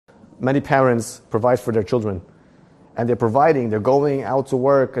many parents provide for their children. And they're going out to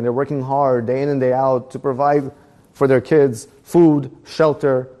work, and they're working hard day in and day out to provide for their kids food,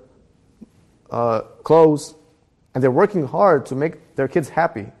 shelter, clothes. And they're working hard to make their kids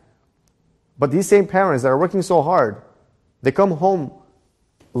happy. But these same parents that are working so hard, they come home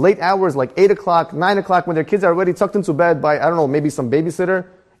late hours, like 8 o'clock, 9 o'clock, when their kids are already tucked into bed by, I don't know, maybe some babysitter,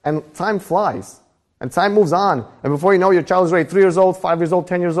 and time flies. And time moves on. And before you know, your child is already 3 years old, 5 years old,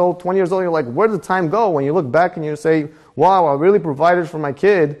 10 years old, 20 years old. You're like, where did the time go? When you look back and you say, wow, I really provided for my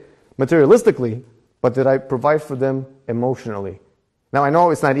kid materialistically, but did I provide for them emotionally? Now, I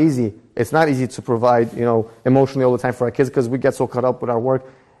know it's not easy. It's not easy to provide, emotionally all the time for our kids because we get so caught up with our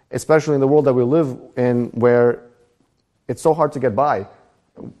work, especially in the world that we live in where it's so hard to get by,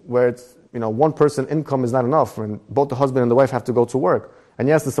 where it's, one person income is not enough and both the husband and the wife have to go to work. And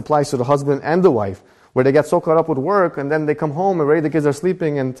yes, this applies to the husband and the wife, where they get so caught up with work and then they come home and already the kids are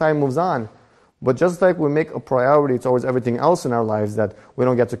sleeping and time moves on. But just like we make a priority towards everything else in our lives that we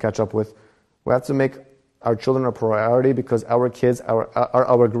don't get to catch up with, we have to make our children a priority because our kids are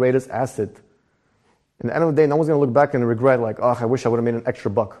our greatest asset. In the end of the day, no one's going to look back and regret like, oh, I wish I would have made an extra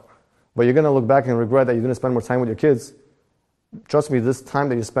buck. But you're going to look back and regret that you didn't spend more time with your kids. Trust me, this time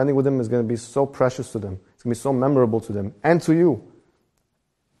that you're spending with them is going to be so precious to them. It's going to be so memorable to them and to you.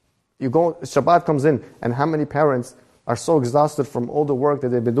 Shabbat comes in, and how many parents are so exhausted from all the work that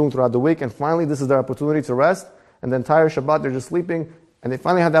they've been doing throughout the week, and finally this is their opportunity to rest, and the entire Shabbat they're just sleeping, and they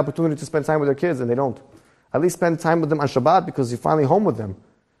finally have the opportunity to spend time with their kids, and they don't. At least spend time with them on Shabbat because you're finally home with them.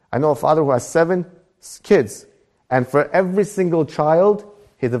 I know a father who has 7 kids, and for every single child,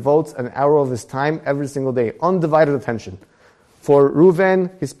 he devotes an hour of his time every single day, undivided attention. For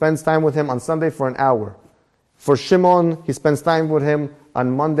Reuven, he spends time with him on Sunday for an hour. For Shimon, he spends time with him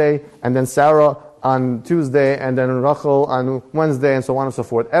on Monday, and then Sarah on Tuesday, and then Rachel on Wednesday, and so on and so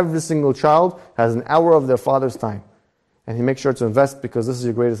forth. Every single child has an hour of their father's time. And he makes sure to invest because this is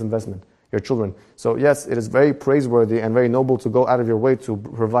your greatest investment, your children. So yes, it is very praiseworthy and very noble to go out of your way to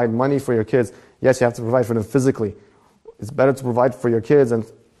provide money for your kids. Yes, you have to provide for them physically. It's better to provide for your kids and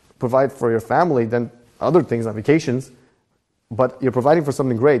provide for your family than other things like vacations. But you're providing for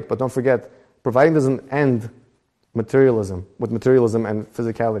something great. But don't forget, providing doesn't end with materialism and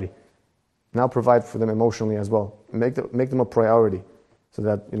physicality. Now provide for them emotionally as well. Make them a priority so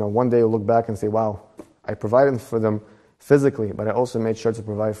that one day you'll look back and say, wow, I provided for them physically, but I also made sure to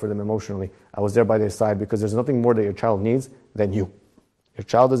provide for them emotionally. I was there by their side because there's nothing more that your child needs than you. Your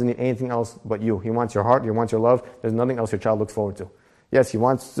child doesn't need anything else but you. He wants your heart, he wants your love. There's nothing else your child looks forward to. Yes, he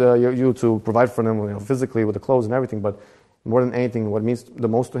wants you to provide for them physically with the clothes and everything, but more than anything, what means the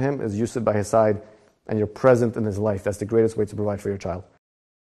most to him is you sit by his side and you're present in his life. That's the greatest way to provide for your child.